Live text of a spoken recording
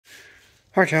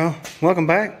Alright y'all, welcome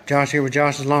back. Josh here with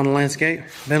Josh's Lawn and Landscape.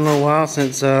 Been a little while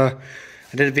since I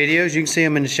did videos. You can see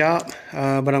them in the shop, but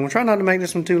I'm going to try not to make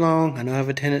this one too long. I know I have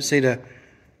a tendency to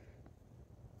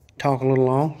talk a little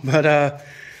long, but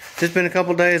it's been a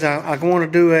couple days. I want to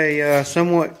do a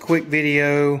somewhat quick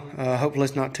video. Hopefully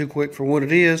it's not too quick for what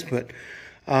it is, but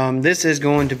this is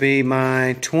going to be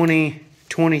my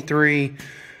 2023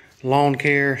 lawn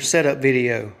care setup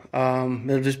video.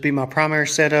 It'll just be my primary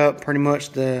setup, pretty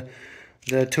much the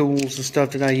tools and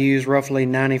stuff that I use roughly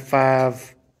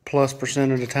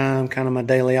 95+% of the time, kind of my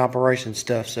daily operation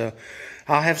stuff. So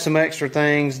I'll have some extra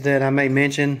things that I may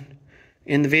mention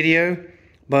in the video,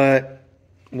 but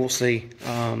we'll see.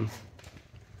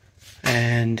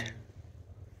 And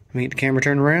let me get the camera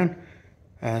turned around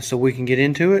so we can get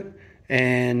into it,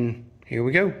 and here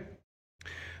we go.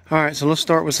 Alright, so let's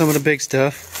start with some of the big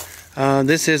stuff.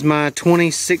 This is my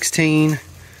 2016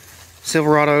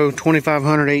 Silverado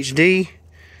 2500 HD.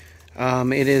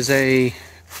 It is a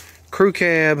crew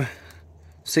cab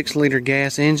 6-liter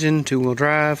gas engine, 2-wheel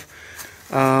drive,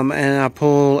 and I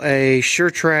pull a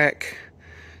SureTrack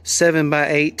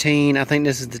 7x18. I think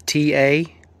this is the TA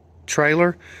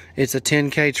trailer. It's a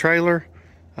 10K trailer,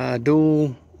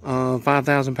 dual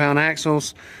 5,000 pound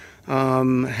axles,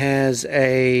 has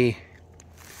a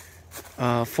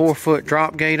 4-foot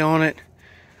drop gate on it.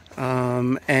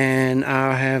 And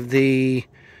I have the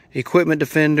Equipment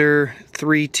Defender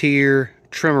 3-tier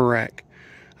trimmer rack.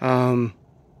 Awesome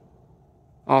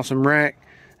rack.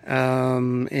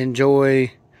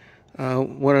 Enjoy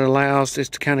what it allows is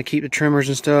to kind of keep the trimmers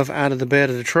and stuff out of the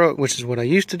bed of the truck, which is what I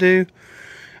used to do.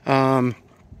 So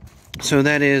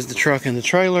that is the truck and the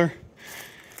trailer.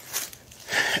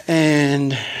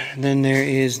 And then there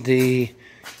is the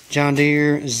John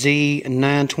Deere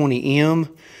Z920M.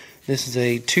 This is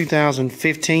a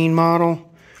 2015 model.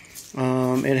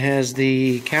 It has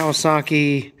the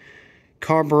Kawasaki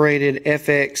carbureted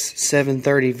FX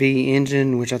 730V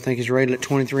engine, which I think is rated at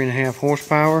 23.5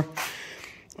 horsepower.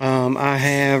 I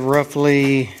have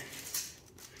roughly,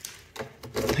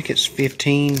 I think it's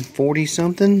 1540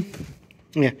 something.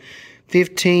 Yeah,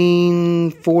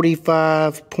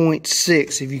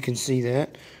 1545.6, if you can see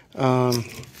that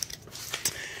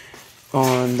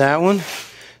on that one.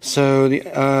 So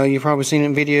you've probably seen it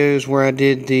in videos where I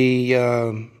did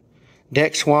the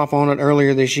deck swap on it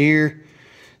earlier this year.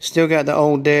 Still got the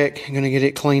old deck. I'm going to get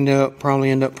it cleaned up. Probably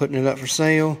end up putting it up for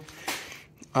sale.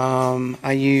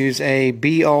 I use a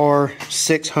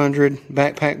BR600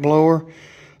 backpack blower.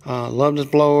 Love this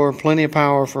blower. Plenty of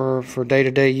power for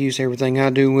day-to-day use. Everything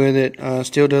I do with it.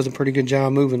 Still does a pretty good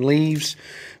job moving leaves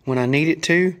when I need it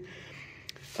to.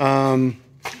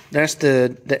 That's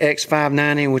the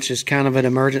X590, which is kind of an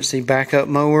emergency backup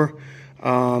mower.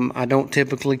 I don't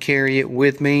typically carry it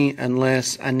with me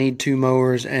unless I need 2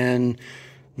 mowers, and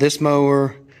this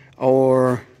mower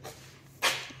or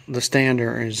the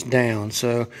stander is down.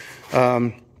 So, but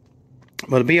a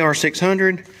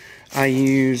BR600, I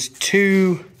use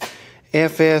 2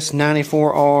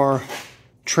 FS94R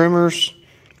trimmers,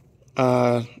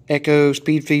 Echo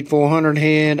Speed Feed 400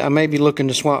 head. I may be looking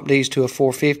to swap these to a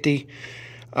 450.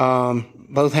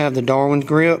 Both have the Darwin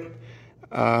grip.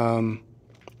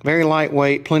 Very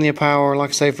lightweight, plenty of power, like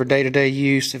I say, for day-to-day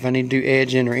use. If I need to do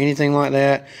edging or anything like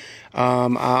that, I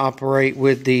operate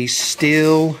with the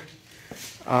Stihl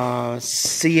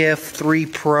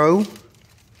CF3 Pro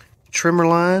trimmer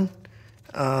line.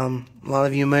 A lot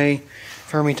of you may have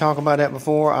heard me talk about that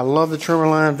before. I love the trimmer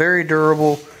line, very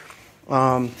durable,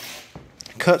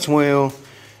 cuts well,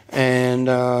 and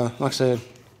like I said,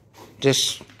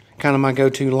 just kind of my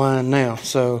go-to line now.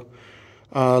 So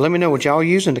let me know what y'all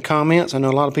use in the comments. I know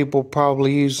a lot of people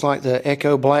probably use like the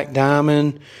Echo Black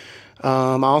Diamond.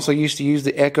 I also used to use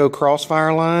the Echo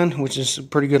Crossfire line, which is a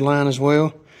pretty good line as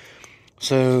well.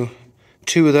 So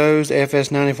 2 of those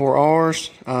FS94Rs.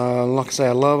 Like I say,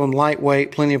 I love them.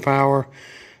 Lightweight, plenty of power,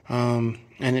 and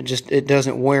it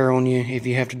doesn't wear on you if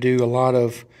you have to do a lot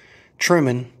of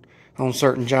trimming on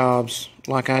certain jobs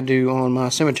like I do on my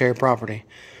cemetery property.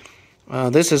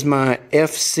 This is my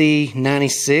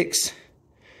FC96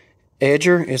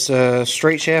 edger. It's a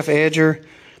straight shaft edger.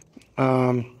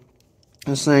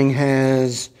 This thing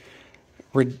has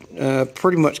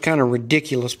pretty much kind of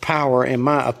ridiculous power in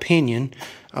my opinion,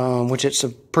 which it's a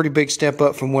pretty big step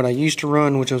up from what I used to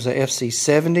run, which was a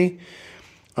FC70.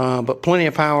 But plenty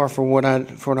of power for what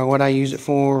I use it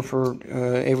for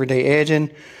everyday edging.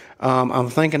 I'm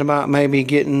thinking about maybe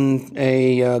getting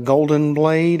a golden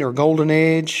blade or golden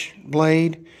edge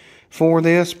blade for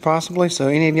this, possibly. So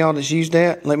any of y'all that's used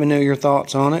that, let me know your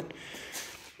thoughts on it.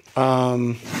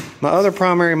 My other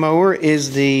primary mower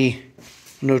is the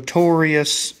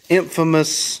notorious,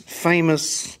 infamous,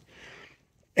 famous,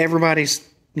 everybody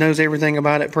knows everything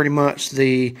about it pretty much,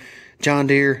 the John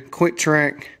Deere Quick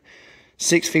Track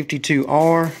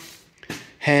 652R.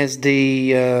 Has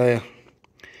the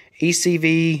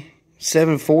ECV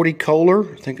 740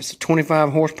 Kohler. I think it's a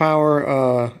 25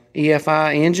 horsepower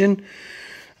EFI engine.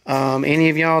 Any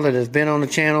of y'all that have been on the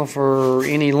channel for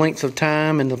any length of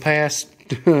time in the past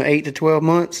 8 to 12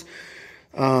 months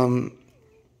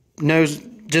knows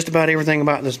just about everything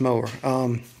about this mower.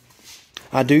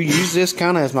 I do use this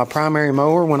kind of as my primary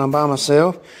mower when I'm by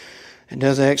myself. It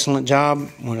does an excellent job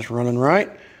when it's running right.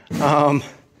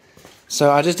 So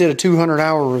I just did a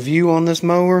 200-hour review on this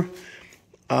mower.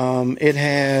 It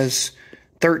has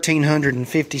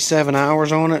 1,357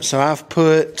 hours on it. So I've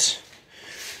put,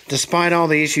 despite all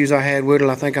the issues I had with it,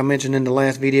 I think I mentioned in the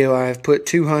last video, I have put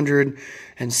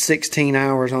 216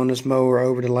 hours on this mower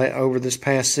over this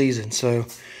past season. So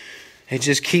it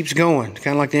just keeps going,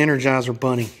 kind of like the Energizer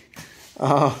Bunny.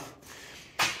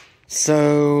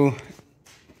 So,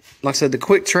 like I said, the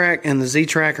Quick Track and the Z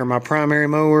Track are my primary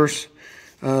mowers.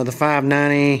 The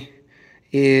 590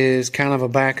 is kind of a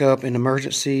backup in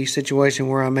emergency situation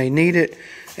where I may need it,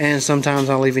 and sometimes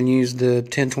I'll even use the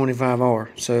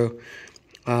 1025R. So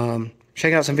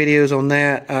check out some videos on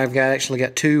that. I've actually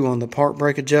got 2 on the park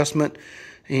brake adjustment.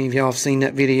 Any of y'all have seen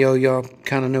that video, y'all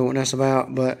kind of know what that's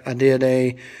about, but I did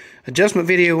a adjustment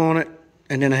video on it,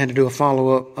 and then I had to do a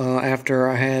follow-up after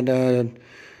I had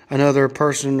another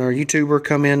person or YouTuber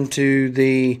come into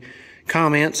the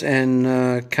comments and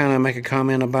kind of make a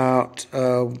comment about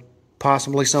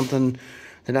possibly something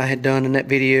that I had done in that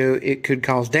video. It could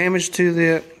cause damage to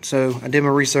it. So I did my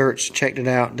research, checked it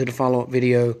out, did a follow-up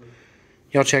video.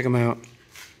 Y'all check them out.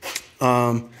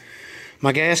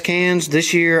 My gas cans,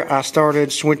 this year I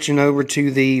started switching over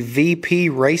to the VP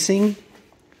Racing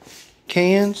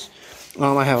cans.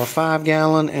 I have a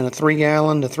 5-gallon and a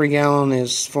 3-gallon. The 3-gallon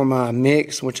is for my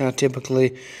mix, which I only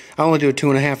do a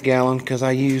 2.5-gallon because I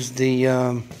use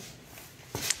the,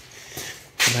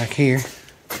 back here,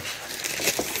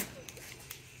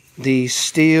 the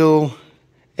Steel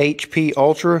HP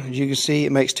Ultra. As you can see,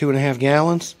 it makes 2.5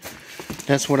 gallons.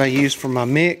 That's what I use for my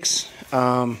mix.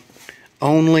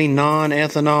 Only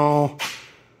non-ethanol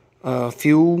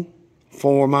fuel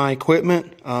for my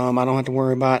equipment. I don't have to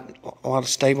worry about a lot of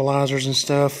stabilizers and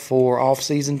stuff for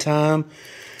off-season time.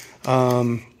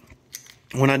 When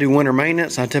I do winter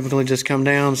maintenance, I typically just come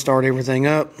down, start everything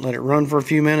up, let it run for a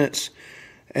few minutes,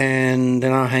 and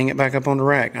then I'll hang it back up on the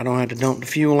rack. I don't have to dump the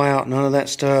fuel out, none of that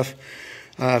stuff.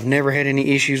 I've never had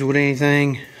any issues with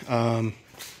anything. I've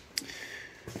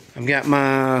got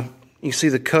my, you see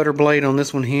the cutter blade on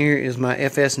this one here is my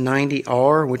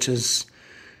FS90R, which is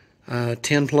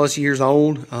 10 plus years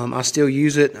old. I still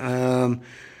use it. Got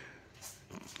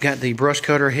the brush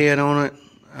cutter head on it,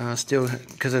 still,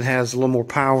 because it has a little more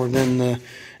power than the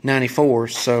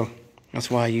 94s, so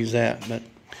that's why I use that. But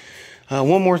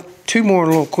two more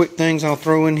little quick things I'll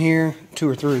throw in here, 2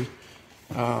 or 3,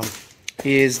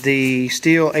 is the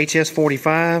Steel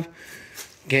HS45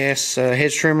 gas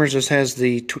hedge trimmers. This has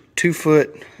the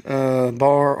 2-foot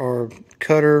bar or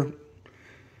cutter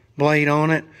blade on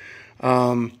it.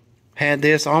 Had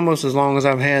this almost as long as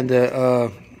I've had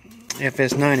the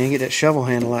FS90. Get that shovel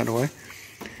handle out of the way.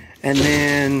 And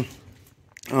then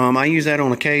I use that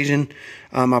on occasion.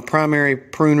 My primary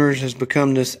pruners has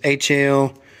become this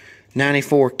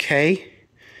HL94K.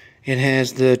 It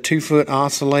has the 2-foot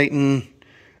oscillating,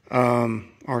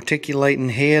 articulating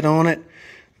head on it.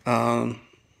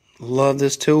 Love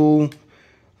this tool.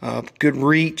 Good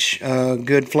reach,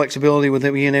 good flexibility with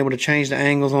it, being able to change the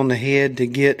angles on the head to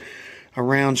get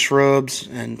around shrubs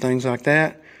and things like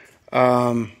that.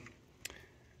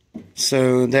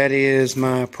 So that is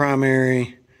my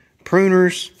primary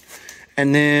pruners.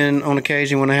 And then on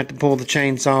occasion when I have to pull the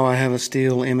chainsaw, I have a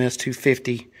Steel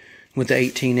MS250 with the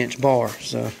 18-inch bar.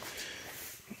 So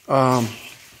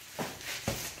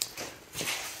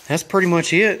that's pretty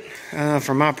much it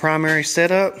for my primary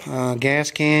setup.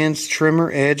 Gas cans, trimmer,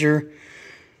 edger,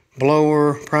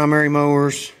 blower, primary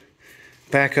mowers,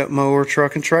 backup mower,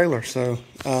 truck, and trailer. So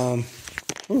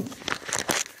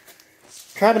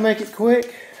try to make it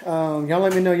quick. Y'all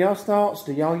let me know y'all's thoughts.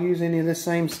 Do y'all use any of this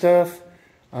same stuff?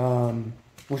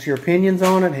 What's your opinions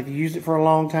on it? Have you used it for a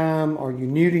long time? Are you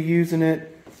new to using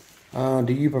it?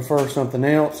 Do you prefer something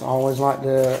else? I always like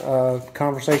the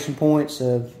conversation points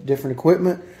of different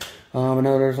equipment. I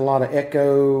know there's a lot of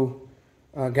Echo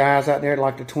guys out there that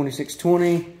like the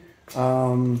 2620.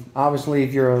 Obviously,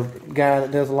 if you're a guy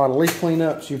that does a lot of leaf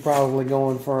cleanups, you're probably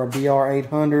going for a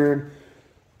BR800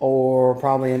 or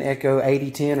probably an Echo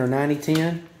 8010 or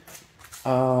 9010.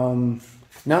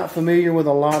 not familiar with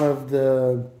a lot of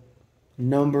the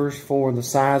numbers for the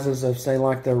sizes of, say,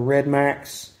 like the Red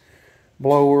Max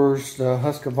blowers, the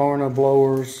Husqvarna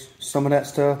blowers, some of that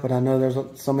stuff, but I know there's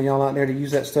some of y'all out there to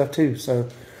use that stuff too. So,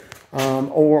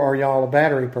 or are y'all a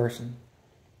battery person?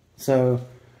 So,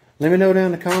 let me know down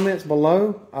in the comments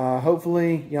below.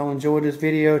 Hopefully, y'all enjoyed this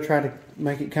video. Try to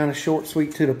make it kind of short,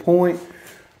 sweet, to the point.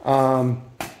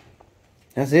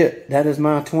 That's it. That is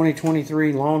my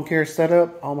 2023 lawn care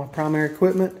setup, all my primary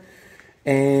equipment.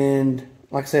 And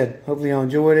like I said, hopefully y'all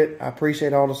enjoyed it. I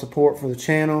appreciate all the support for the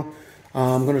channel.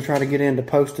 I'm going to try to get into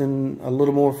posting a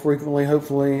little more frequently.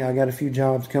 Hopefully, I got a few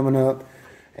jobs coming up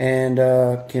and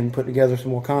can put together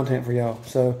some more content for y'all.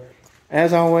 So,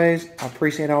 as always, I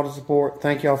appreciate all the support.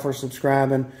 Thank y'all for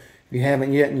subscribing. If you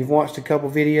haven't yet and you've watched a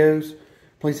couple videos,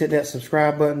 please hit that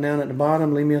subscribe button down at the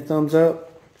bottom. Leave me a thumbs up.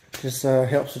 Just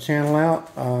helps the channel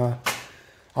out.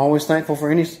 Always thankful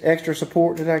for any extra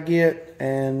support that I get.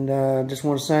 And just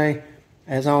want to say,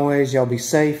 as always, y'all be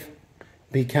safe,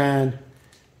 be kind,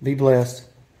 be blessed,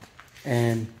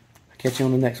 and I'll catch you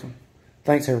on the next one.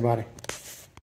 Thanks, everybody.